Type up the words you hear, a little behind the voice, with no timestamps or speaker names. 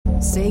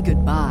Say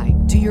goodbye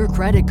to your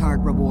credit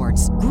card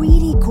rewards.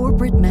 Greedy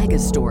corporate mega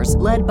stores,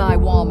 led by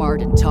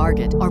Walmart and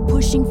Target, are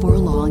pushing for a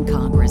law in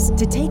Congress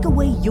to take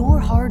away your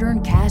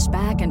hard-earned cash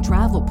back and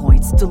travel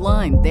points to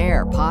line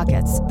their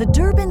pockets. The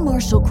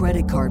Durbin-Marshall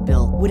credit card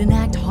bill would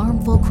enact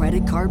harmful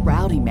credit card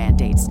routing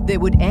mandates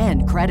that would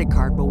end credit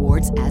card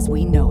rewards as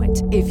we know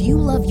it. If you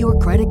love your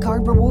credit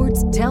card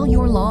rewards, tell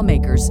your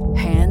lawmakers,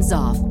 hands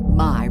off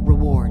my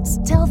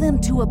rewards. Tell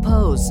them to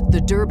oppose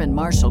the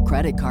Durbin-Marshall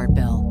credit card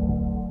bill.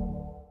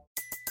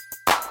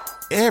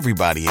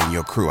 Everybody in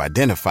your crew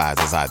identifies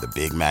as either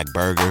Big Mac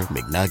Burger,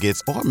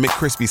 McNuggets, or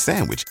McCrispy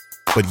Sandwich.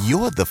 But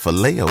you're the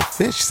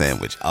Filet-O-Fish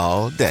Sandwich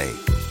all day.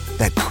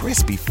 That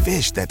crispy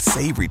fish, that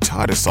savory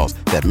tartar sauce,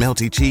 that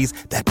melty cheese,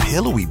 that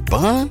pillowy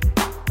bun.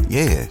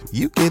 Yeah,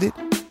 you get it.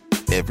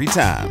 Every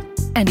time.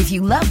 And if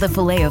you love the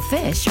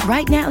Filet-O-Fish,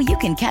 right now you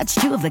can catch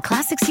two of the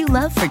classics you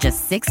love for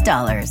just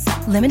 $6.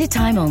 Limited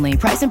time only.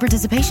 Price and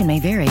participation may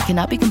vary.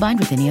 Cannot be combined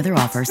with any other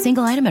offer.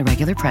 Single item at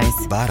regular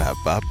price.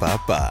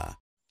 Ba-da-ba-ba-ba.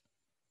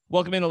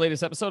 Welcome in the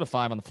latest episode of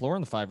 5 on the Floor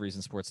on the 5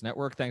 Reasons Sports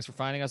Network. Thanks for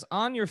finding us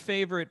on your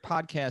favorite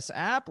podcast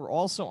app. We're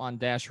also on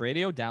Dash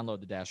Radio.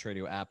 Download the Dash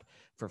Radio app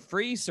for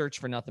free. Search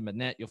for Nothing But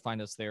Net. You'll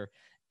find us there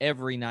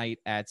every night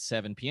at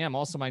 7 p.m.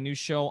 Also, my new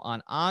show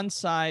on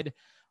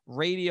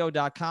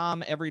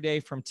OnSideRadio.com every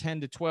day from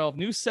 10 to 12.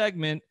 New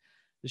segment.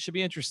 This should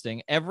be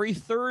interesting. Every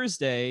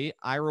Thursday,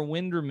 Ira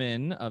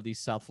Winderman of the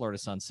South Florida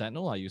Sun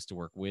Sentinel, I used to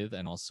work with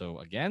and also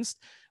against,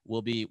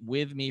 will be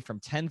with me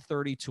from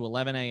 10:30 to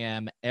 11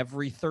 a.m.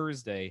 every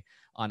Thursday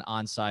on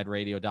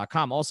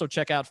OnSideRadio.com. Also,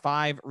 check out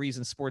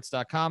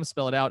 5reasonsports.com.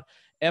 Spell it out,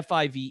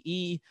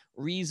 F-I-V-E,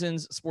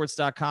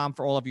 reasonsports.com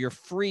for all of your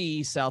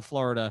free South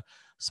Florida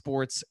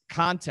sports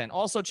content.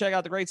 Also, check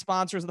out the great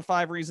sponsors of the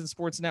 5 Reasons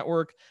Sports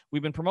Network.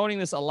 We've been promoting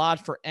this a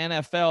lot for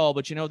NFL,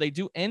 but, you know, they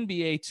do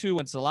NBA too,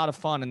 and it's a lot of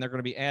fun, and they're going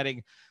to be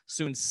adding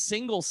soon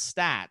single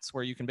stats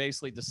where you can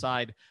basically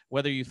decide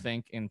whether you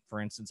think in, for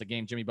instance, a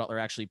game Jimmy Butler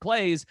actually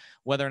plays,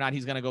 whether or not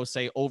he's going to go,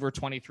 say, over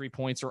 23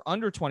 points or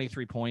under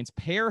 23 points,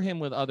 pair him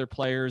with other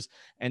players,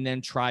 and then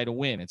try to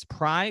win. It's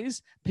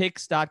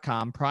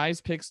prizepicks.com,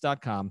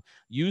 prizepicks.com.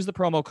 Use the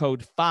promo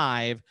code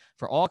 5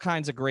 for all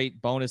kinds of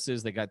great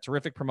bonuses. They got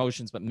terrific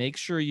promotions, but make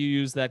sure you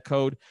use that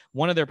code.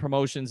 One of their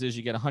promotions is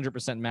you get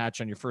 100% match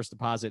on your first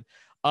deposit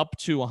up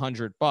to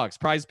 $100.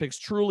 Prize Picks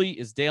truly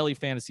is daily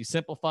fantasy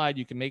simplified.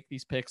 You can make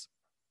these picks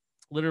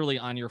literally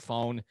on your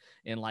phone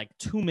in like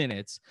 2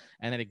 minutes,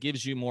 and then it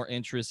gives you more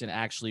interest in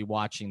actually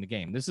watching the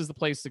game. This is the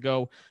place to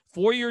go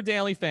for your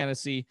daily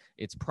fantasy.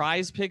 It's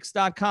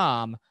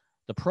prizepicks.com,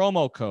 the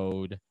promo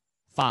code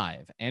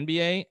 5,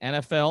 NBA,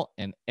 NFL,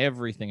 and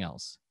everything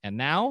else. And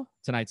now,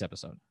 tonight's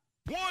episode.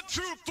 1,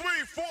 2, 3,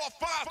 4,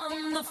 5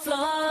 On the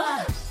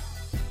floor.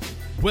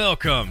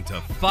 Welcome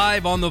to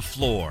 5 on the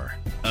Floor,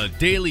 a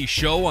daily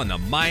show on the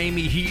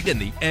Miami Heat and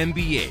the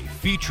NBA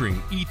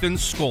featuring Ethan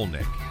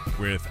Skolnick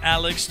with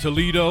Alex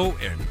Toledo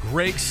and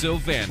Greg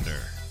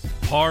Sylvander,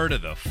 part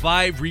of the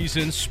 5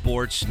 Reasons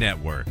Sports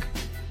Network.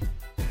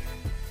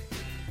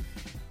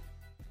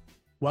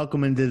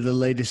 Welcome into the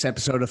latest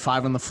episode of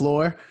 5 on the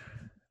Floor.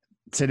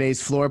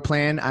 Today's floor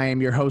plan, I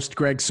am your host,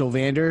 Greg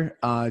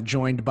Sylvander,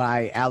 joined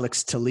by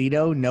Alex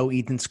Toledo. No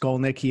Ethan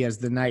Skolnick. He has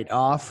the night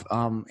off,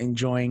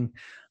 enjoying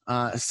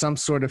some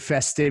sort of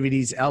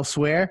festivities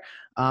elsewhere,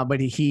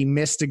 but he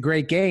missed a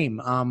great game.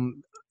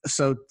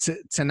 So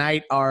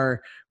tonight,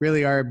 our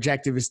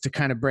objective is to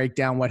kind of break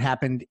down what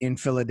happened in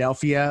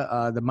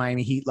Philadelphia. The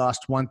Miami Heat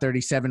lost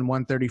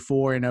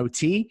 137-134 in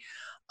OT.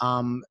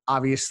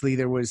 Obviously,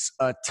 there was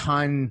a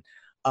ton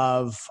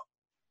of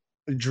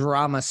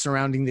drama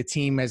surrounding the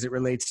team as it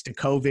relates to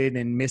COVID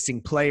and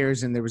missing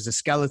players, and there was a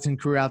skeleton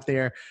crew out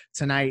there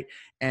tonight.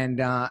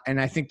 And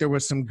I think there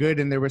was some good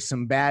and there was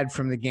some bad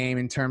from the game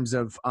in terms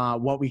of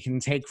what we can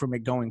take from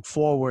it going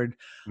forward.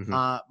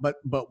 Mm-hmm.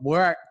 But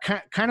where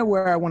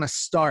I want to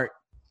start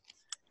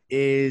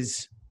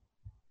is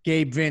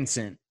Gabe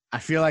Vincent. I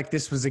feel like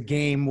this was a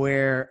game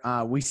where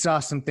we saw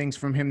some things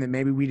from him that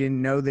maybe we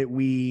didn't know that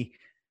we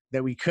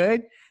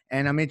could.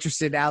 And I'm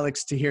interested,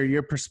 Alex, to hear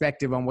your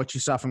perspective on what you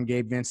saw from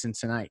Gabe Vincent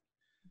tonight.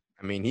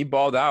 I mean, he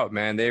balled out,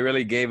 man. They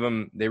really gave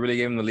him the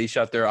leash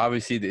out there.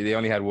 Obviously, they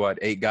only had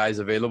 8 guys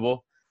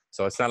available,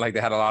 so it's not like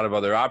they had a lot of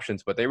other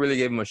options. But they really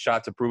gave him a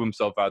shot to prove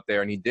himself out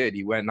there, and he did.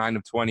 He went 9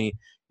 of 20.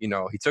 You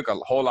know, he took a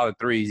whole lot of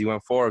threes. He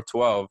went 4 of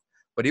 12.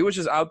 But he was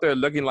just out there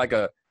looking like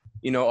a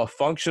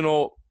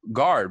functional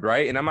guard,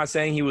 right? And I'm not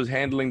saying he was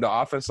handling the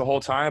offense the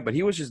whole time, but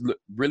he was just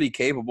really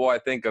capable, I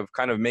think, of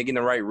kind of making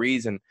the right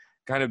reads and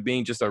kind of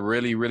being just a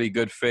really, really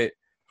good fit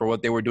for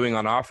what they were doing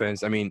on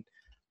offense. I mean,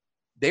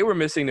 they were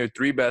missing their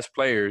 3 best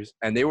players,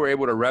 and they were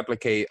able to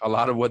replicate a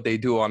lot of what they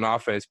do on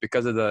offense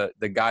because of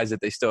the guys that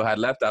they still had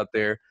left out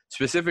there,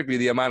 specifically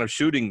the amount of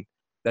shooting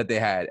that they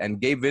had. And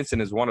Gabe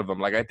Vincent is one of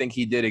them. Like, I think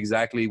he did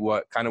exactly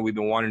what kind of we've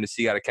been wanting to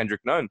see out of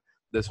Kendrick Nunn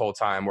this whole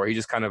time, where he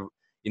just kind of,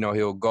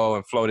 he'll go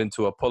and float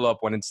into a pull-up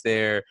when it's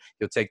there.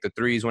 He'll take the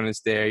threes when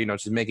it's there,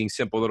 just making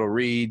simple little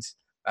reads.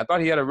 I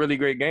thought he had a really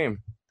great game.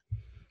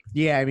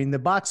 Yeah, I mean, the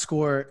box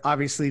score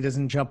obviously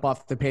doesn't jump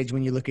off the page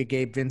when you look at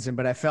Gabe Vincent,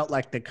 but I felt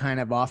like the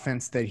kind of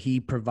offense that he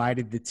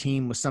provided the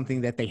team was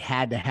something that they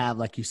had to have,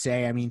 like you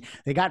say. I mean,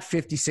 they got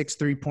 56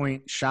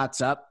 3-point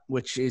shots up,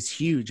 which is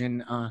huge.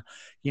 And,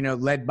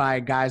 led by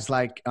guys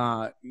like,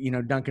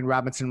 Duncan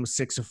Robinson was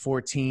 6 of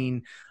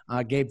 14.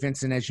 Gabe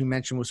Vincent, as you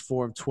mentioned, was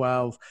 4 of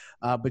 12.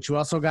 But you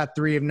also got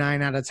 3 of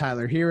 9 out of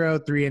Tyler Hero,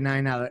 3 of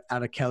 9 out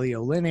of Kelly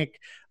Olynyk.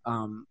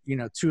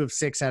 2 of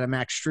 6 out of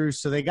Max Strus.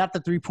 So they got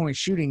the 3-point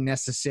shooting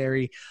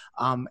necessary.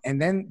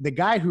 And then the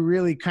guy who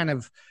really kind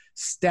of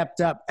stepped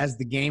up as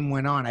the game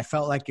went on, I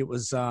felt like it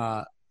was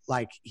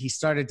like he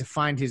started to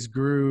find his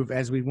groove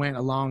as we went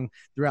along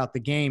throughout the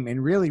game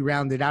and really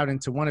rounded out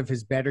into one of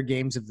his better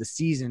games of the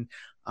season.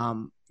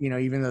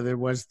 Even though there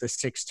was the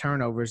 6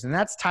 turnovers, and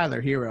that's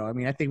Tyler Hero. I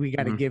mean, I think we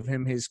got to give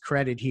him his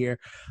credit here.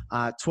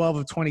 12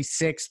 of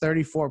 26,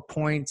 34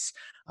 points,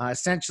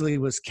 essentially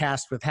was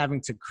cast with having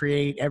to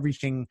create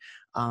everything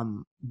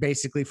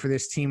basically for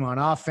this team on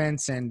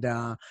offense. And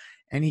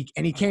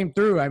he came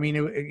through. I mean,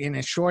 in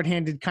a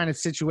shorthanded kind of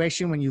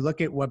situation, when you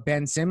look at what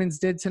Ben Simmons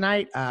did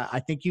tonight,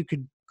 I think you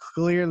could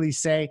clearly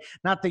say,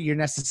 not that you're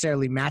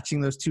necessarily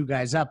matching those two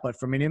guys up, but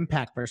from an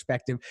impact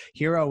perspective,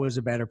 Hero was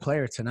a better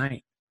player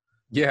tonight.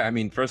 Yeah, I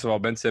mean, first of all,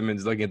 Ben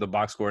Simmons, looking at the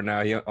box score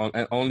now, he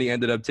only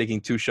ended up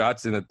taking 2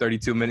 shots in the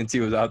 32 minutes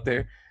he was out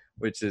there,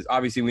 which is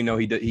obviously we know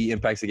he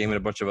impacts the game in a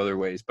bunch of other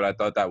ways. But I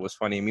thought that was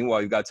funny.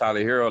 Meanwhile, you've got Tyler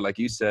Hero, like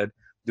you said,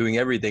 doing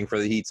everything for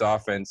the Heat's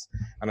offense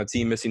on a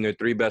team missing their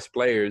 3 best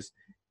players.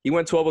 He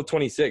went 12 of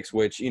 26,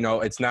 which,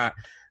 it's not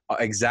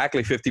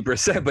exactly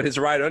 50%, but it's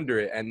right under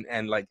it.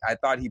 And like, I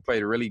thought he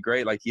played really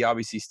great. Like, he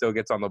obviously still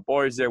gets on the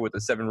boards there with the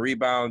 7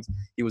 rebounds.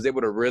 He was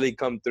able to really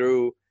come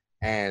through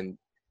and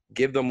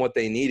give them what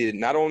they needed,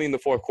 not only in the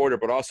fourth quarter,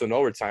 but also in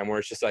overtime, where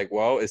it's just like,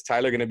 well, is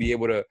Tyler going to be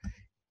able to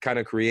kind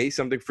of create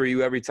something for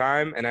you every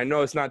time? And I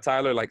know it's not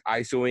Tyler like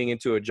ISOing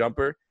into a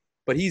jumper,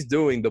 but he's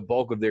doing the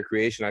bulk of their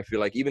creation. I feel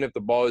like even if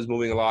the ball is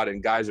moving a lot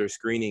and guys are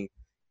screening,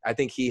 I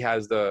think he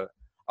has a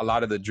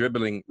lot of the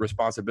dribbling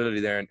responsibility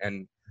there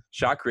and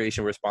shot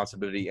creation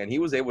responsibility. And he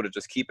was able to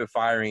just keep it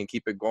firing and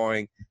keep it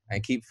going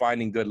and keep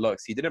finding good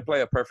looks. He didn't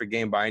play a perfect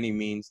game by any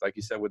means, like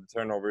you said, with the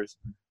turnovers,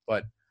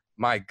 but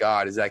my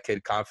God, is that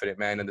kid confident,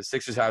 man. And the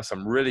Sixers have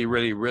some really,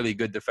 really, really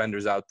good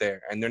defenders out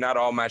there. And they're not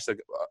all matched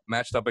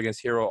up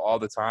against Hero all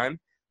the time.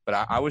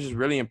 But I was just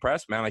really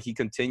impressed, man. Like, he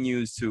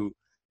continues to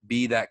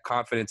be that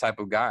confident type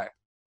of guy.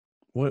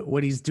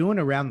 What he's doing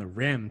around the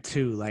rim,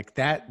 too, like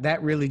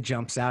that really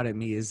jumps out at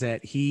me, is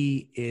that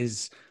he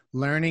is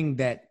learning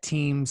that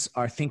teams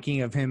are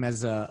thinking of him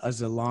as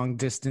a long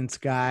distance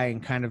guy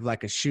and kind of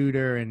like a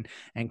shooter and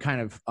kind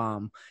of,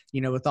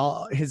 with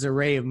all his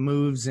array of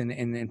moves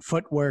and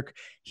footwork,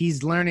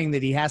 he's learning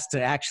that he has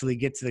to actually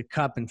get to the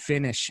cup and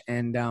finish.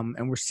 And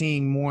we're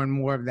seeing more and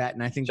more of that.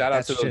 And I think shout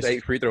out to those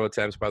 8 free throw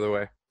attempts, by the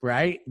way.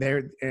 Right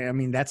there. I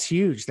mean, that's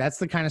huge. That's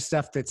the kind of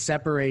stuff that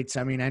separates.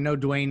 I mean, I know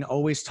Dwayne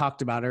always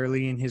talked about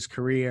early in his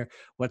career,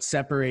 what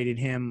separated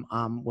him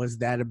was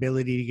that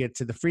ability to get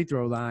to the free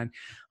throw line.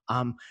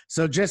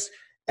 So just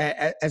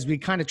as we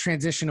kind of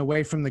transition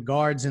away from the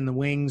guards and the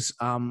wings,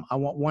 I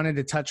wanted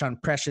to touch on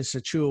Precious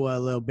Achiuwa a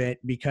little bit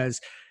because,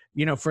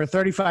 for a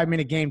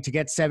 35-minute game to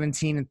get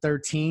 17 and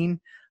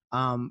 13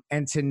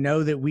 and to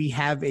know that we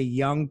have a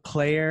young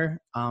player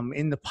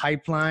in the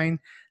pipeline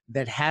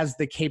that has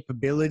the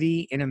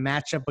capability in a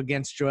matchup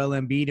against Joel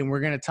Embiid. And we're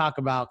going to talk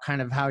about kind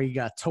of how he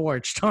got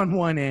torched on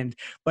one end,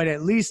 but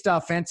at least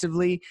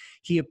offensively,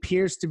 he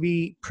appears to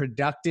be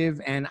productive.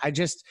 And I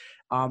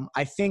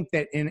think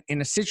that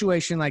in a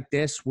situation like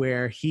this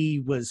where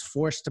he was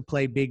forced to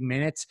play big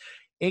minutes,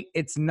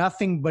 it's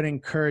nothing but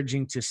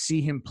encouraging to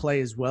see him play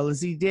as well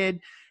as he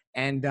did.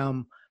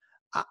 And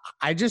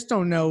I just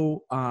don't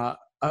know.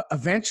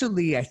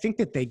 Eventually, I think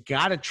that they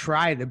got to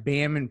try the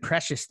Bam and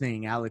Precious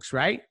thing, Alex,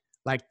 right?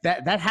 Like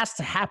that has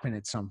to happen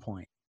at some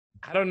point.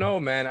 I don't know,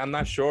 man. I'm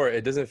not sure.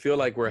 It doesn't feel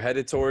like we're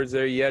headed towards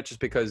there yet, just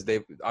because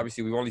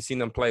we've only seen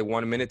them play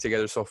 1 minute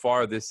together so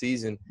far this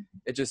season.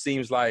 It just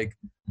seems like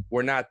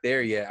we're not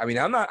there yet. I mean,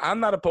 I'm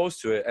not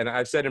opposed to it. And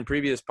I've said in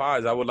previous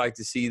pods, I would like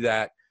to see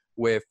that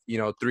with,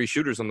 3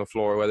 shooters on the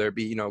floor, whether it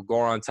be,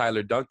 Goran,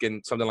 Tyler,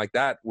 Duncan, something like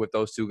that with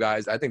those 2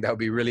 guys. I think that would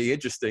be really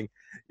interesting,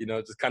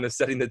 just kind of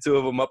setting the 2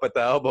 of them up at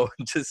the elbow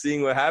and just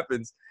seeing what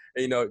happens.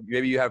 And,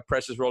 maybe you have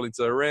Precious rolling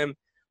to the rim.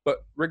 But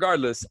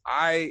regardless,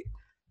 I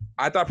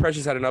thought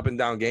Precious had an up and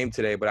down game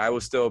today, but I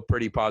was still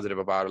pretty positive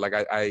about it. Like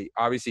I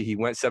obviously he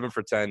went 7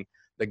 for 10.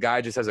 The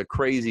guy just has a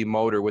crazy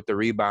motor with the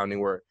rebounding,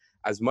 where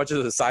as much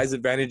as the size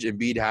advantage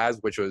Embiid has,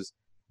 which was,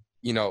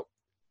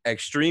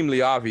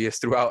 extremely obvious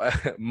throughout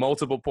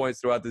multiple points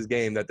throughout this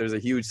game, that there's a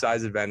huge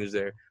size advantage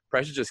there.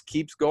 Precious just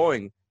keeps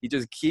going. He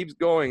just keeps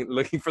going,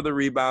 looking for the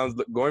rebounds,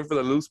 going for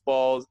the loose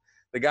balls.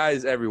 The guy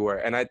is everywhere.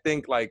 And I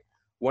think like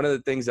one of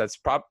the things that's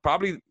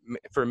probably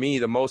for me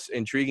the most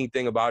intriguing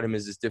thing about him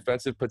is his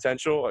defensive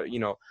potential.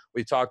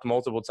 We've talked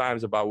multiple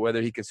times about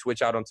whether he can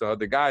switch out onto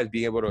other guys,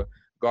 being able to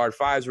guard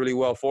 5s really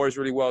well, 4s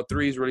really well,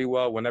 3s really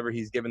well whenever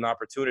he's given the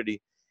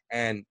opportunity.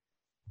 And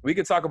we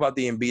could talk about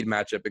the Embiid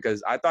matchup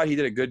because I thought he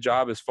did a good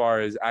job as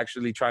far as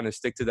actually trying to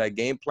stick to that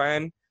game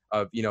plan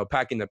of,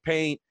 packing the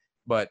paint.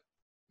 But,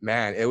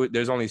 man,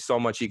 there's only so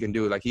much he can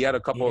do. Like, he had a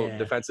couple of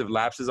defensive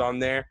lapses on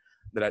there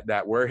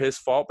that were his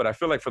fault. But I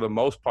feel like for the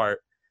most part,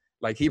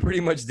 like, he pretty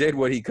much did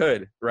what he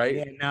could, right?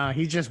 Yeah, no,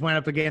 he just went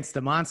up against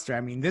the monster.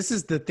 I mean, this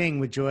is the thing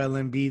with Joel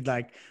Embiid.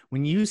 Like,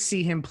 when you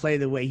see him play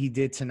the way he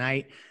did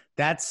tonight,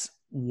 that's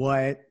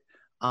what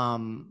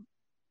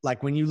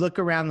like when you look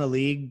around the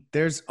league,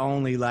 there's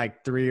only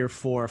like 3 or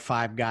 4 or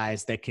 5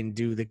 guys that can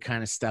do the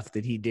kind of stuff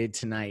that he did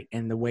tonight.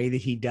 And the way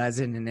that he does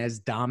it and as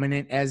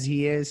dominant as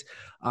he is,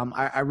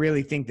 I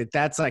really think that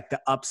that's like the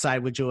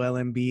upside with Joel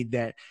Embiid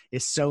that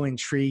is so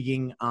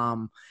intriguing.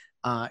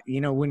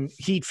 When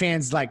Heat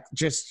fans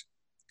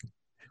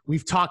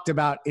we've talked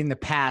about in the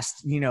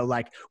past,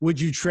 would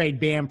you trade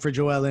Bam for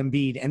Joel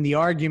Embiid? And the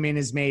argument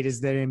is made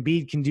is that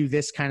Embiid can do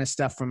this kind of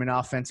stuff from an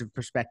offensive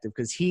perspective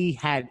because he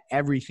had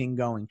everything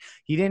going.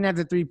 He didn't have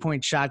the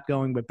 3-point shot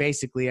going, but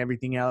basically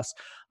everything else.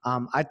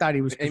 I thought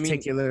he was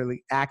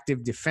particularly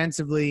active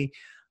defensively.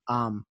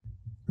 Go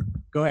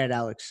ahead,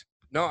 Alex.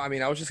 No, I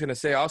was just going to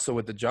say also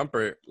with the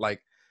jumper,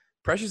 like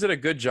Precious did a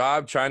good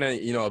job trying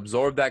to,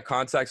 absorb that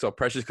contact so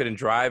Precious couldn't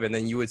drive. And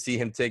then you would see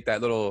him take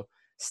that little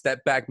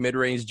step back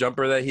mid-range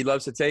jumper that he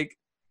loves to take.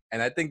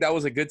 And I think that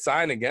was a good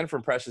sign again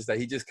from Precious that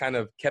he just kind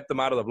of kept him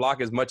out of the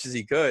block as much as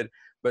he could.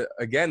 But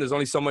again, there's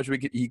only so much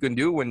he can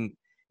do when,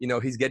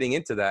 he's getting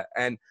into that.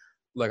 And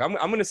look, I'm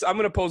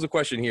gonna pose a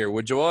question here.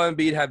 Would Joel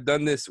Embiid have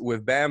done this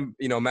with Bam,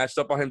 matched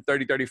up on him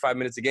 30, 35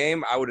 minutes a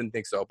game? I wouldn't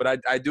think so. But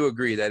I do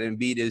agree that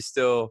Embiid is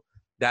still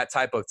that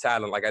type of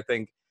talent. Like I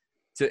think,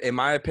 in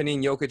my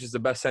opinion, Jokic is the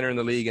best center in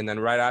the league. And then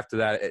right after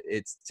that,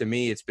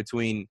 it's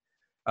between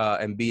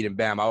Embiid and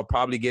Bam. I would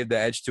probably give the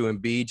edge to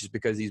Embiid just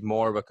because he's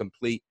more of a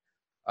complete,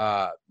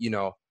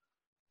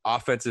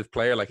 offensive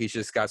player. Like he's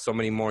just got so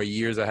many more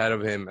years ahead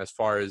of him as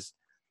far as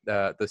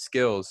the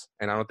skills.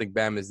 And I don't think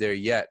Bam is there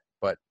yet.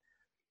 But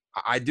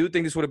I do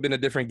think this would have been a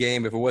different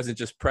game if it wasn't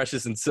just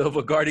Precious and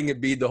Silva guarding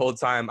Embiid the whole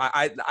time.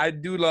 I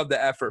do love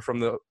the effort from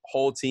the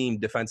whole team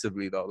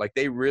defensively, though. Like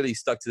they really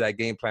stuck to that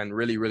game plan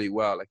really, really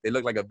well. Like they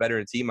look like a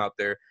veteran team out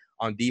there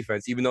on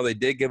defense, even though they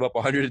did give up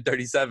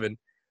 137.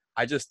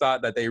 I just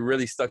thought that they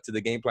really stuck to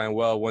the game plan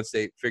well once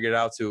they figured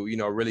out to,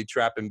 really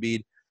trap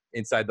Embiid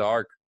inside the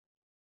arc.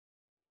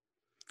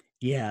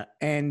 Yeah.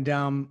 And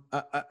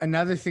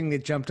another thing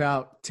that jumped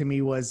out to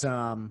me was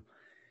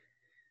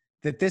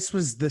that this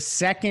was the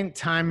second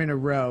time in a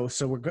row.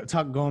 So we're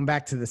going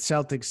back to the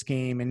Celtics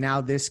game and now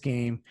this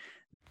game.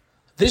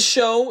 This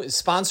show is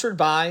sponsored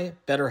by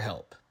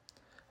BetterHelp.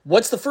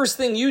 What's the first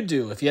thing you'd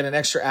do if you had an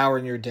extra hour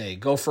in your day?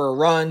 Go for a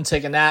run,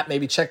 take a nap,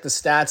 maybe check the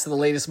stats of the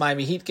latest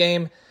Miami Heat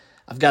game?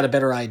 I've got a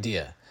better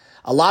idea.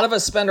 A lot of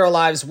us spend our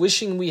lives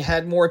wishing we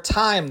had more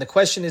time. The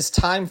question is,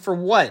 time for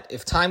what?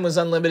 If time was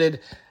unlimited,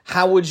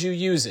 how would you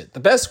use it? The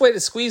best way to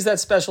squeeze that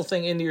special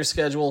thing into your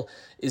schedule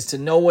is to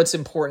know what's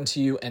important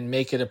to you and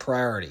make it a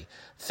priority.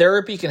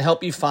 Therapy can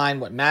help you find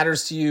what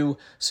matters to you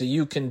so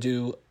you can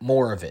do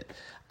more of it.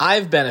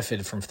 I've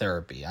benefited from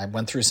therapy. I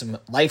went through some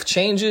life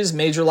changes,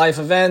 major life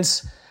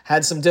events,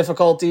 had some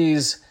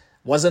difficulties.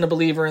 Wasn't a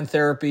believer in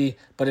therapy,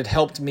 but it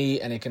helped me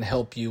and it can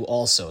help you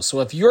also. So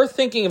if you're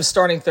thinking of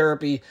starting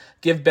therapy,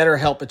 give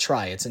BetterHelp a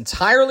try. It's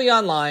entirely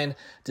online,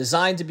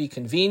 designed to be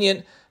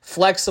convenient,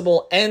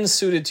 flexible, and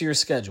suited to your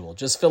schedule.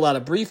 Just fill out a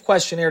brief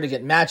questionnaire to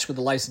get matched with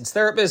a licensed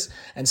therapist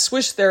and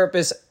switch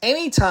therapists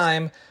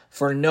anytime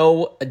for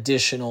no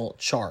additional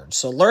charge.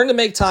 So learn to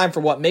make time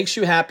for what makes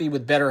you happy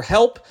with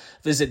BetterHelp.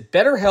 Visit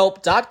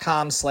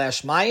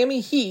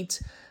BetterHelp.com/Miami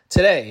Heat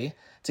today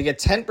to get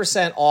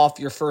 10% off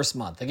your first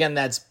month. Again,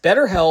 that's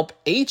BetterHelp,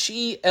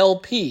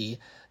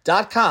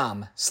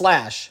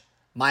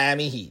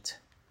 HELP.com/Miami Heat.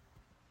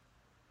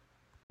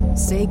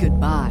 Say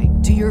goodbye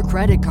to your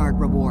credit card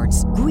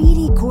rewards.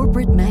 Greedy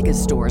corporate mega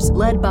stores,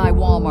 led by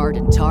Walmart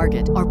and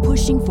Target, are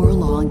pushing for a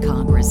law in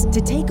Congress to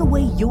take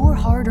away your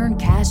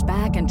hard-earned cash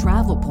back and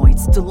travel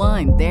points to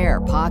line their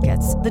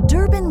pockets. The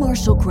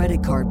Durbin-Marshall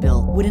credit card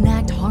bill would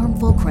enact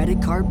harmful credit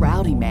card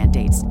routing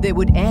mandates that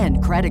would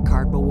end credit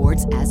card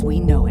rewards as we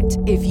know it.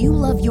 If you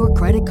love your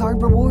credit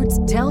card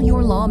rewards, tell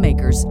your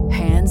lawmakers,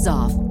 hands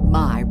off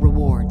my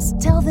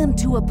rewards. Tell them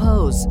to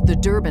oppose the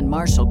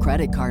Durbin-Marshall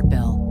credit card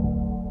bill.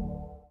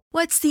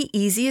 What's the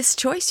easiest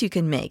choice you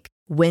can make?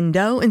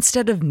 Window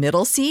instead of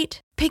middle seat?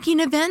 Picking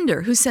a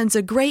vendor who sends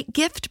a great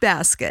gift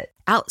basket?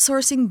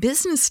 Outsourcing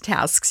business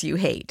tasks you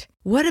hate?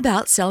 What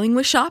about selling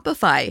with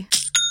Shopify?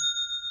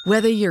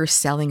 Whether you're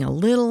selling a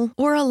little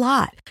or a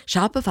lot,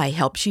 Shopify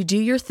helps you do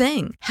your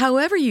thing,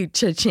 however you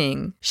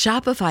cha-ching.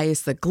 Shopify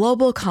is the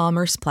global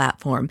commerce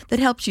platform that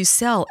helps you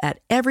sell at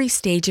every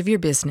stage of your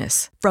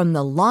business. From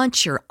the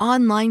launch your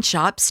online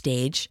shop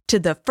stage to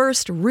the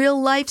first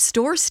real-life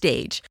store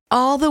stage,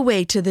 all the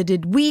way to the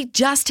did we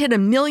just hit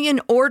 1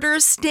 million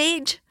orders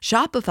stage.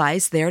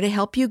 Shopify's there to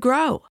help you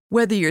grow.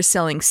 Whether you're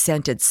selling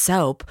scented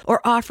soap or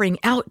offering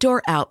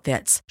outdoor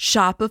outfits,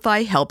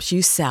 Shopify helps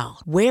you sell.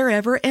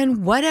 Wherever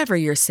and whatever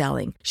you're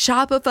selling,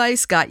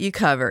 Shopify's got you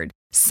covered.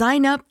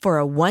 Sign up for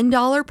a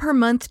 $1 per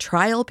month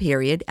trial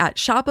period at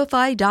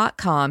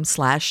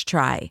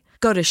shopify.com/try.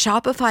 Go to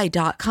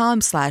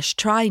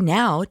shopify.com/try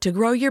now to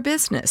grow your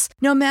business,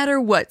 no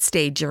matter what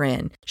stage you're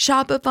in.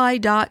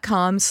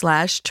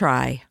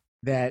 Shopify.com/try.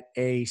 That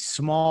a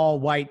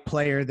small white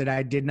player that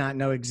I did not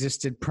know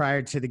existed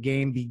prior to the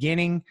game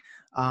beginning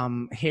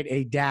hit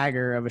a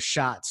dagger of a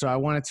shot. So I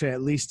wanted to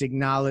at least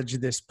acknowledge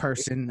this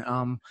person.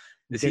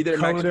 Is he their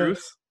Max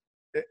Strus?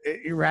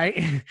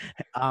 Right?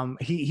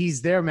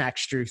 He's their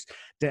Max Strus.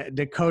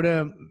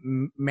 Dakota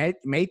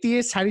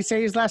Mathias. How do you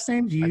say his last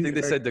name? I think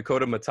they said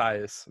Dakota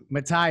Matthias.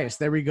 Matthias.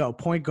 There we go.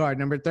 Point guard,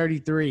 number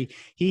 33.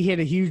 He hit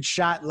a huge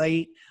shot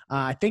late.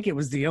 I think it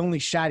was the only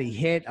shot he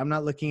hit. I'm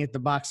not looking at the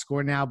box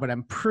score now, but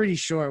I'm pretty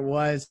sure it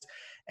was.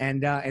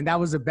 And that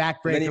was a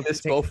backbreaker. And then he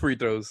missed both free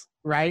throws.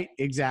 Right,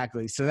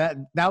 exactly. So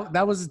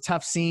that was a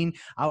tough scene.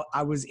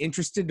 I was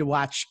interested to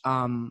watch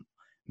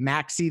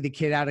Maxey, the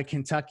kid out of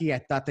Kentucky. I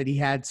thought that he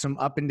had some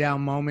up and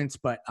down moments,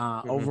 but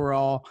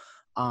overall,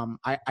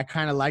 I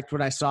kind of liked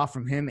what I saw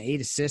from him.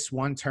 8 assists,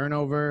 1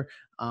 turnover.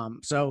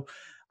 So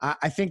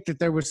I think that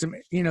there was some,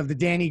 the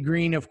Danny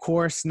Green, of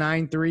course,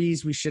 9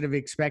 threes. We should have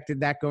expected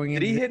that going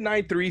in. Did he hit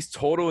 9 threes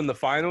total in the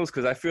finals?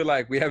 Because I feel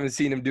like we haven't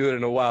seen him do it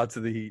in a while to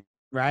the Heat.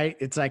 Right?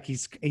 It's like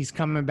he's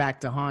coming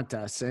back to haunt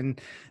us. And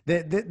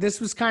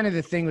this was kind of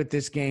the thing with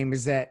this game,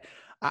 is that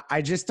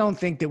I just don't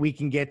think that we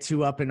can get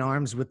too up in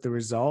arms with the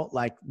result.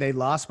 Like, they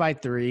lost by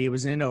 3. It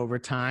was in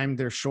overtime.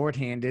 They're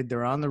shorthanded.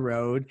 They're on the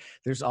road.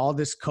 There's all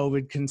this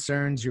COVID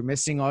concerns. You're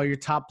missing all your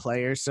top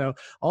players. So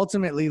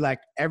ultimately,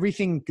 like,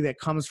 everything that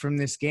comes from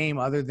this game,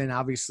 other than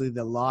obviously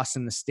the loss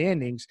in the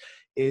standings,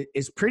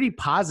 is pretty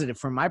positive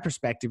from my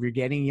perspective. You're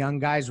getting young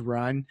guys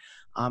run.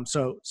 I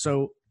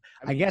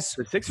guess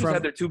the Sixers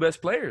had their 2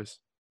 best players.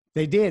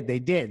 They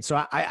did.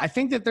 So I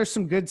think that there's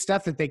some good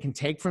stuff that they can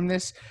take from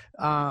this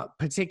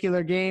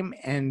particular game.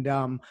 And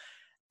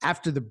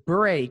after the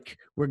break,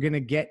 we're going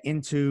to get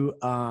into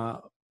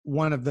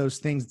one of those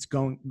things that's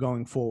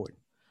going forward.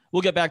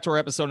 We'll get back to our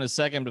episode in a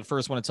second, but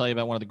first I want to tell you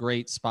about one of the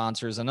great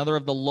sponsors, another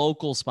of the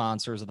local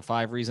sponsors of the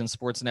 5 Reasons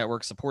Sports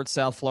Network. Support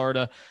South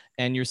Florida,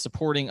 and you're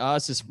supporting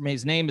us. His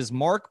name is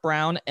Mark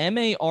Brown,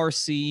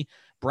 M-A-R-C,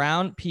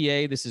 Brown,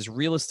 PA. This is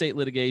real estate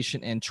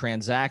litigation and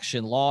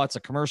transaction law. It's a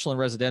commercial and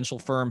residential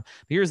firm.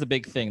 But here's the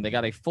big thing. They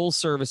got a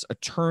full-service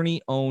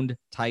attorney-owned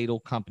title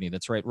company.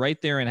 That's right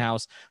there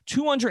in-house.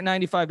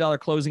 $295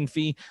 closing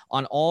fee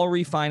on all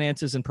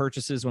refinances and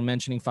purchases when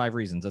mentioning 5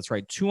 Reasons. That's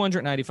right,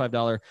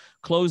 $295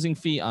 closing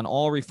fee on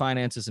all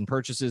refinances and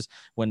purchases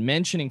when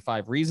mentioning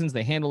 5 Reasons.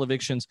 They handle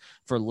evictions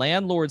for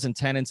landlords and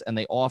tenants, and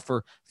they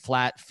offer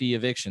flat fee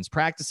evictions.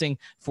 Practicing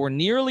for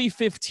nearly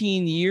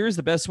 15 years,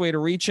 the best way to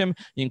reach him,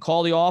 you can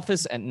call the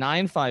office at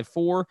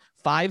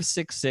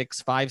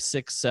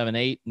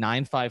 954-566-5678,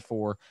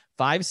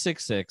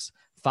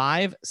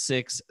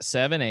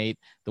 954-566-5678.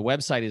 The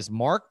website is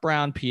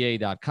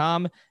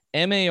markbrownpa.com,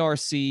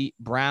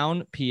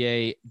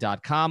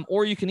 marcbrownpa.com,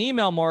 or you can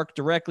email Mark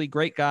directly.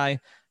 Great guy.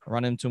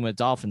 Run into him at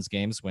Dolphins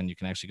games when you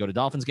can actually go to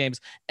Dolphins games.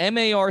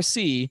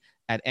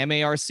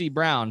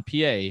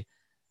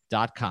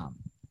 marc@marcbrownpa.com.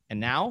 And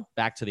now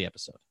back to the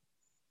episode.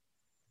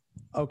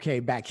 Okay,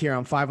 back here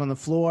on 5 on the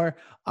Floor.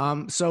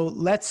 So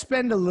let's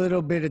spend a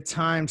little bit of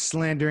time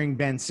slandering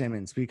Ben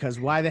Simmons, because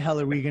why the hell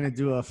are we going to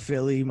do a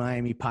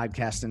Philly-Miami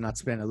podcast and not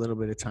spend a little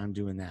bit of time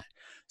doing that?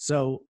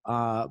 So,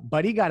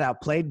 Buddy got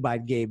outplayed by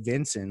Gabe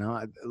Vincent.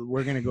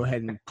 We're going to go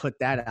ahead and put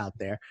that out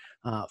there.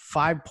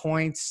 5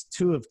 points,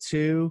 2 of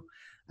 2.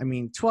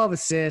 12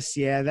 assists.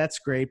 Yeah, that's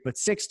great. But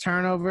 6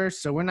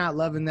 turnovers. So we're not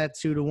loving that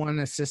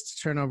 2-to-1 assist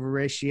to turnover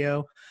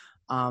ratio.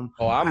 I'm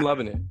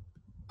loving it.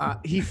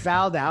 He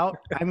fouled out.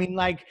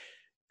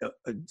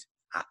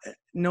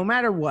 No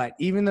matter what,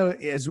 even though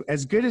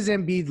as good as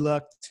Embiid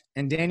looked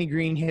and Danny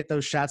Green hit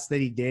those shots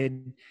that he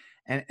did,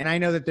 and I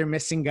know that they're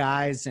missing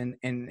guys,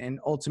 and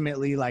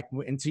ultimately, like,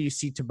 until you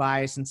see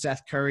Tobias and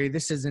Seth Curry,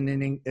 this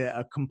isn't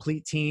a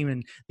complete team,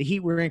 and the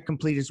Heat were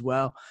incomplete as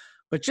well.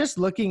 But just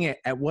looking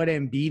at what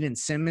Embiid and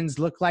Simmons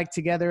look like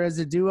together as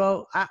a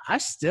duo, I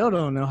still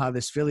don't know how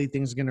this Philly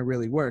thing's going to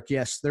really work.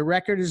 Yes, their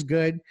record is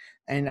good,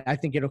 and I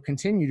think it'll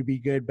continue to be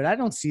good, but I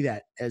don't see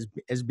that as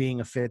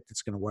being a fit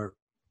that's going to work.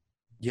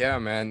 Yeah,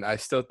 man. I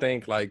still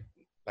think, like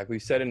we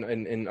said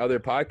in other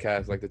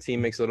podcasts, like, the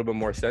team makes a little bit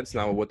more sense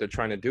now with what they're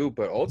trying to do,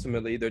 but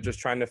ultimately they're just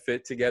trying to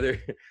fit together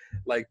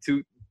like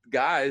 2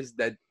 guys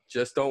that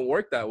just don't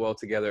work that well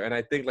together. And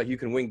I think, like, you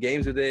can win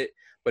games with it,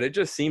 but it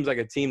just seems like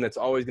a team that's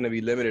always going to be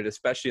limited,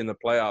 especially in the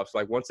playoffs.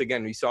 Like, once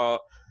again, we saw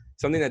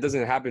something that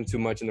doesn't happen too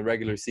much in the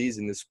regular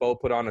season. The Spo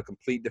put on a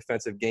complete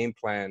defensive game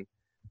plan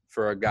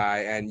for a guy,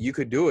 and you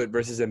could do it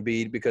versus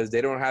Embiid because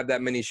they don't have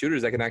that many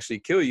shooters that can actually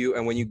kill you.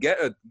 And when you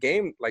get a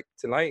game like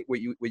tonight,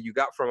 what you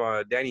got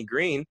from Danny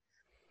Green,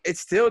 it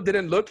still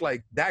didn't look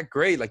like that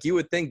great. Like, you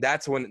would think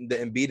that's when the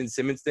Embiid and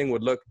Simmons thing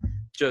would look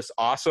just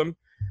awesome.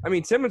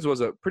 Simmons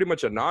was pretty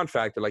much a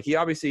non-factor. Like, he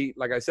obviously,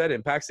 like I said,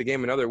 impacts the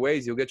game in other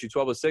ways. He'll get you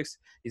 12 assists.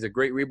 He's a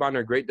great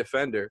rebounder, great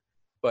defender.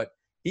 But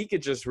he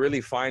could just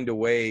really find a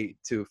way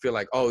to feel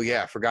like, oh,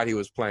 yeah, I forgot he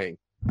was playing.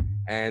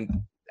 And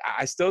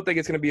I still think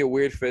it's going to be a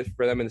weird fit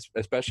for them,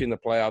 especially in the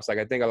playoffs. Like,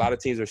 I think a lot of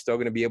teams are still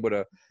going to be able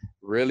to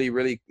really,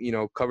 really,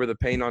 cover the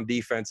paint on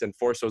defense and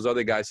force those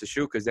other guys to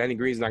shoot, because Danny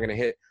Green's not going to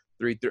hit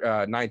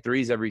 9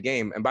 threes every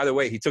game. And by the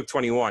way, he took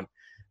 21,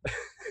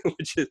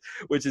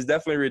 which is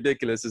definitely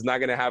ridiculous. It's not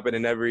going to happen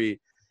in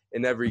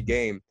every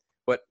game.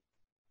 But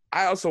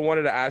I also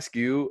wanted to ask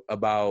you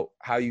about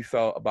how you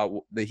felt about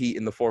the Heat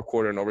in the fourth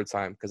quarter and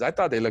overtime, because I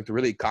thought they looked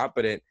really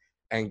competent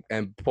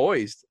and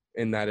poised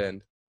in that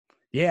end.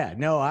 Yeah,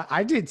 no,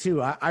 I did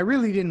too. I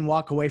really didn't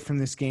walk away from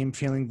this game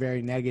feeling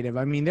very negative.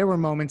 I mean, there were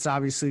moments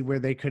obviously where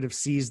they could have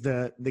seized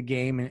the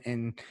game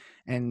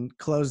and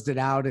closed it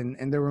out.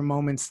 And there were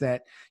moments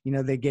that,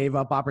 they gave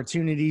up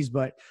opportunities,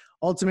 but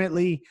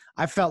ultimately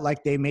I felt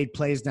like they made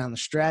plays down the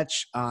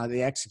stretch.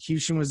 The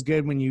execution was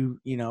good when you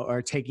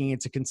are taking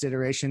into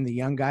consideration the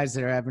young guys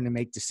that are having to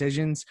make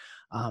decisions,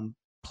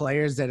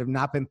 players that have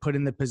not been put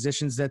in the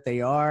positions that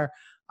they are,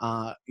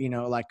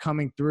 like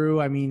coming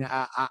through. I mean,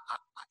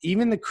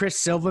 even the Chris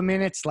Silva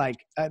minutes,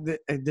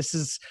 this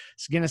is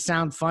going to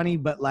sound funny,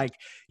 but like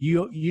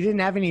you didn't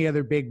have any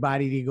other big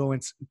body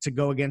to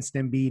go against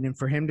Embiid, and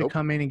for him to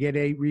come in and get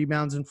 8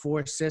 rebounds and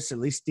 4 assists, at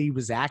least he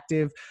was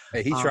active.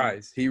 Hey, he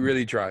tries. He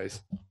really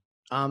tries.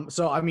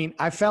 So, I mean,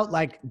 I felt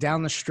like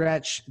down the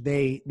stretch,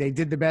 they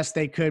did the best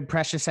they could.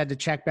 Precious had to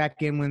check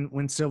back in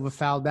when Silva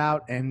fouled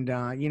out, and,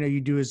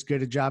 you do as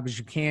good a job as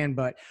you can,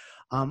 but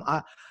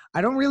I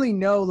don't really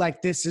know,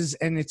 like, this is,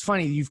 and it's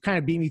funny, you've kind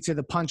of beat me to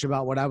the punch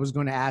about what I was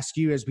going to ask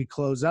you as we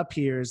close up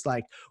here, is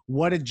like,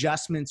 what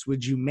adjustments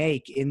would you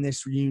make in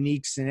this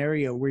unique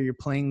scenario where you're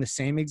playing the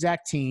same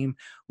exact team,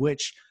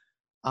 which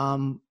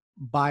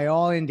by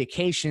all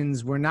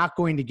indications, we're not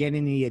going to get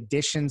any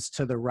additions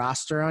to the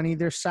roster on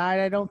either side,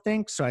 I don't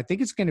think. So I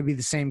think it's going to be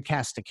the same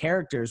cast of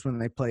characters when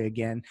they play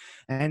again.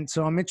 And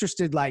so I'm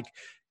interested, like,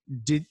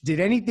 did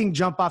anything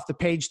jump off the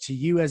page to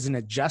you as an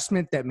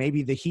adjustment that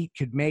maybe the Heat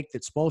could make,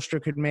 that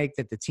Spoelstra could make,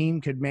 that the team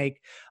could make,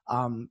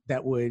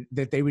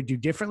 that they would do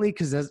differently?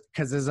 Because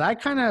as I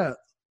kind of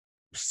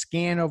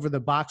scan over the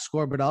box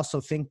score, but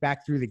also think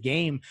back through the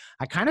game,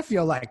 I kind of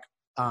feel like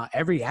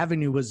every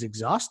avenue was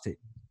exhausted.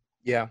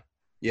 Yeah,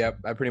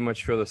 I pretty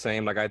much feel the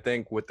same. Like, I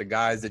think with the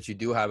guys that you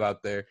do have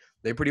out there,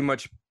 they pretty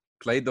much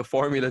played the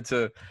formula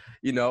to,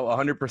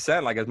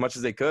 100%, like as much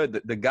as they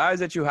could. The guys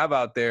that you have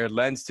out there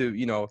lends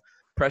to,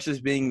 Precious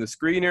being the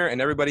screener and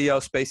everybody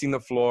else spacing the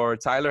floor,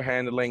 Tyler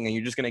handling, and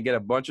you're just going to get a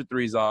bunch of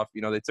threes off.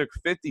 They took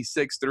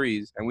 56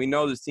 threes, and we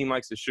know this team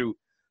likes to shoot,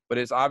 but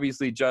it's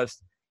obviously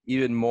just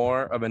even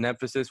more of an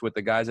emphasis with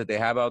the guys that they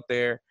have out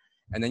there.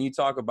 And then you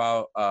talk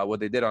about what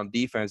they did on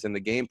defense and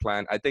the game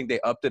plan. I think they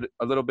upped it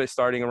a little bit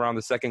starting around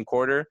the second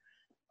quarter.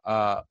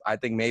 I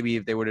think maybe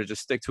if they were to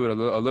just stick to it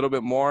a little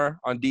bit more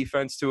on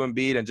defense to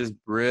Embiid and just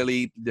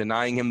really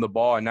denying him the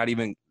ball and not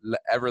even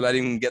ever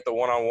letting him get the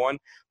one-on-one.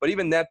 But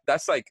even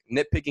that's like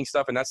nitpicking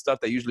stuff, and that's stuff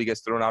that usually gets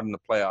thrown out in the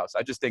playoffs.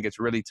 I just think it's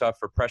really tough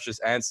for Precious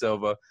and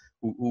Silva,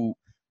 who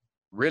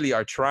really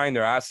are trying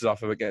their asses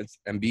off against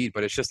Embiid,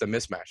 but it's just a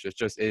mismatch. It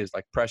just is.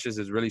 Like, Precious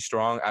is really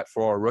strong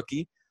for a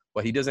rookie,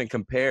 but he doesn't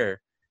compare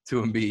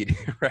to Embiid,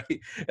 right?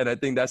 And I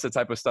think that's the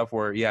type of stuff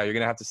where, you're going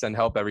to have to send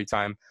help every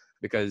time,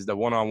 because the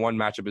one-on-one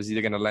matchup is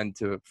either going to lend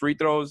to free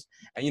throws.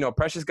 And,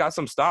 Precious got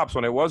some stops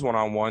when it was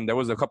one-on-one. There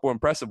was a couple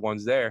impressive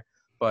ones there,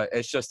 but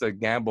it's just a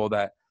gamble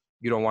that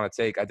you don't want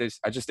to take. I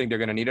just think they're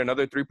going to need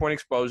another three-point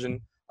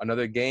explosion,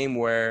 another game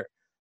where,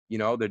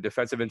 their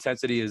defensive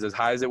intensity is as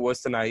high as it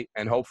was tonight,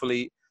 and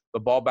hopefully the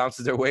ball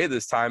bounces their way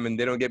this time and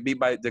they don't get beat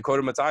by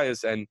Dakota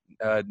Mathias and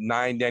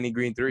 9 Danny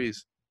Green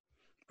threes.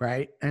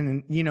 Right.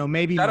 And,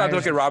 maybe – Shout out to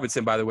Duncan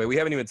Robinson, by the way. We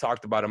haven't even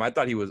talked about him. I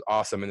thought he was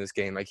awesome in this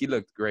game. Like, he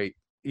looked great.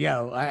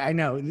 I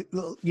know.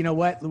 You know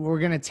what? We're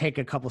going to take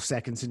a couple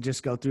seconds and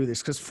just go through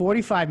this, because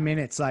 45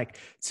 minutes, like,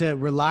 to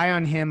rely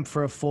on him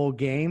for a full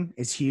game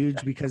is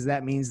huge, because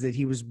that means that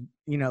he was,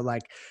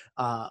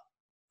 I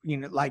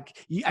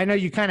know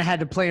you kind of had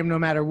to play him no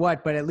matter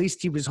what, but at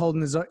least he was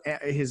holding his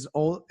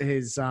own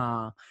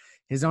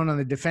on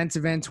the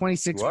defensive end.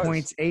 26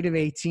 points, 8 of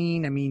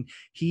 18. I mean,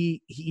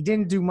 he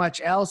didn't do much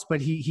else,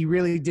 but he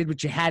really did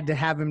what you had to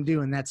have him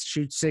do, and that's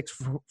shoot 6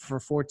 for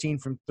 14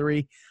 from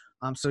 3.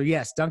 So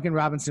yes, Duncan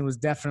Robinson was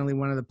definitely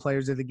one of the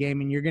players of the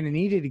game, and you're going to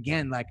need it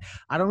again. Like,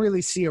 I don't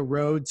really see a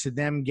road to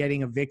them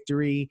getting a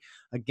victory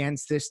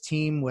against this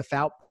team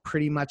without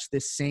pretty much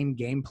this same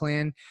game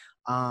plan.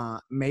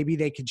 Maybe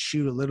they could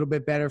shoot a little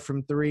bit better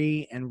from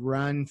 3 and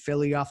run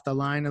Philly off the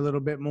line a little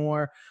bit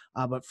more.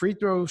 But free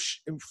throw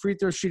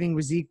shooting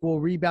was equal.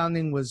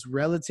 Rebounding was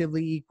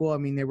relatively equal. I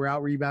mean, they were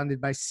out rebounded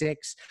by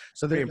 6.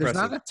 So there's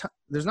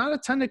not a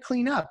ton to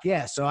clean up.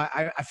 Yeah. So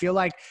I feel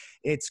like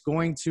it's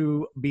going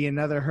to be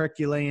another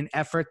Herculean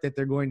effort that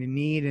they're going to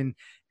need.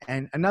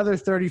 And another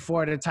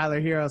 34 to Tyler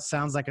Hero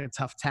sounds like a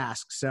tough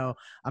task. So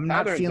I'm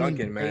not feeling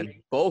Duncan, man,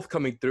 both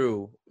coming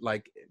through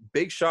like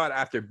big shot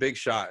after big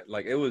shot.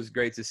 Like, it was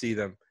great to see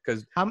them,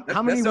 because how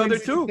many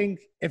wins do you think,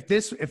 if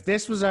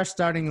this was our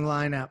starting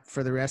lineup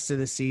for the rest of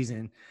the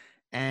season,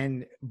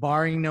 and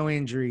barring no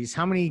injuries,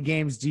 how many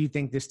games do you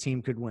think this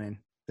team could win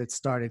that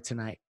started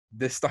tonight?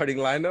 This starting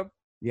lineup?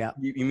 Yeah.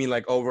 You mean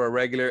like over a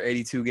regular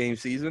 82 game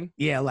season?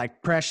 Yeah,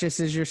 like Precious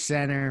is your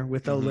center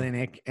with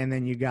Olynyk, and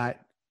then you got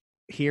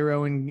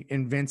Hero and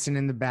Vincent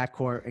in the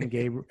backcourt, and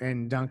Gabe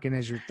and Duncan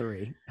as your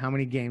three. How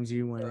many games do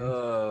you win?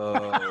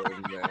 Oh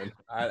man,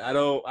 I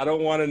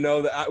don't want to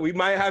know that. We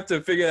might have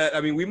to figure that.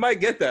 I mean, we might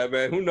get that,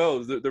 man. Who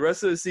knows? The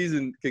rest of the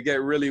season could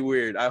get really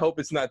weird. I hope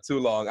it's not too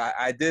long.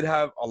 I did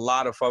have a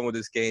lot of fun with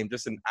this game.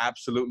 Just an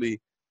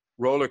absolutely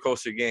roller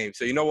coaster game.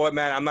 So you know what,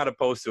 man? I'm not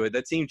opposed to it.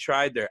 That team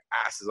tried their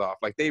asses off.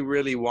 Like, they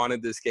really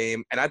wanted this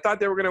game, and I thought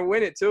they were gonna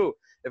win it too.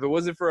 If it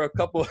wasn't for a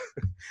couple,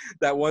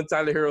 that one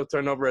Tyler Hero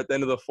turnover at the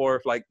end of the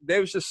fourth, like,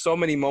 there was just so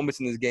many moments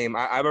in this game.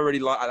 I've already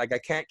lost. Like, I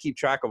can't keep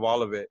track of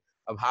all of it,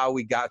 of how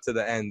we got to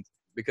the end,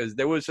 because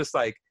there was just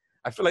like,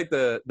 I feel like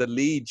the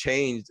lead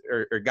changed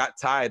or got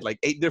tied like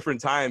 8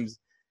 different times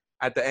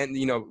at the end,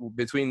 you know,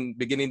 between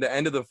beginning the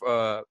end of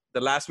the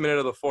last minute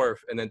of the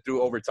fourth and then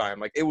through overtime.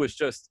 Like, it was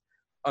just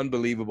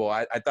unbelievable.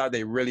 I thought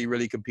they really,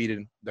 really competed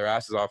their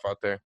asses off out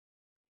there.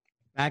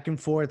 Back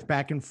and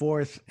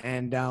forth.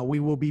 And we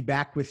will be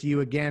back with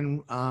you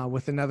again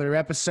with another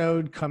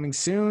episode coming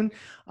soon.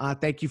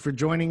 Thank you for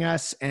joining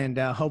us. And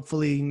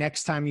hopefully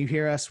next time you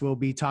hear us, we'll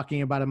be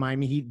talking about a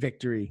Miami Heat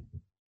victory.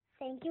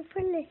 Thank you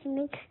for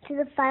listening to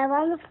the Five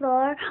on the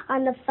Floor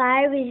on the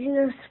Five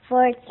Regional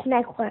Sports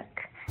Network.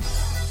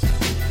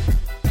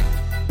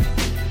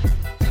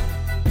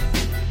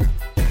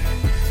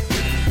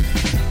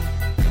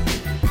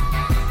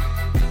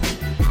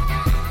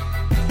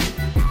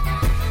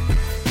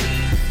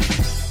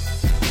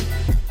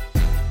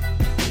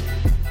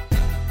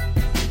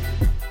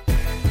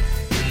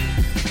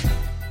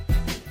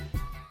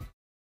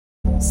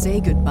 Say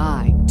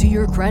goodbye to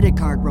your credit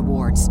card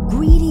rewards.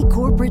 Greedy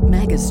corporate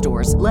mega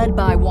stores, led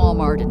by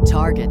Walmart and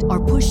Target,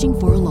 are pushing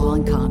for a law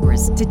in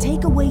Congress to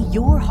take away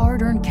your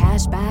hard-earned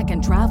cash back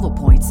and travel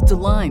points to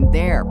line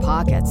their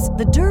pockets.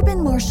 The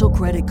Durbin-Marshall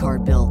credit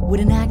card bill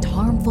would enact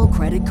harmful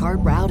credit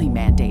card routing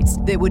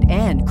mandates that would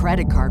end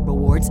credit card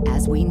rewards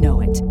as we know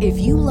it. If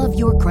you love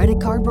your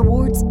credit card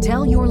rewards,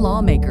 tell your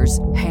lawmakers,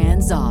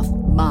 hands off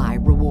my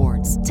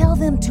rewards. Tell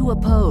them to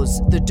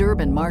oppose the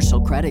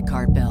Durbin-Marshall credit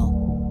card bill.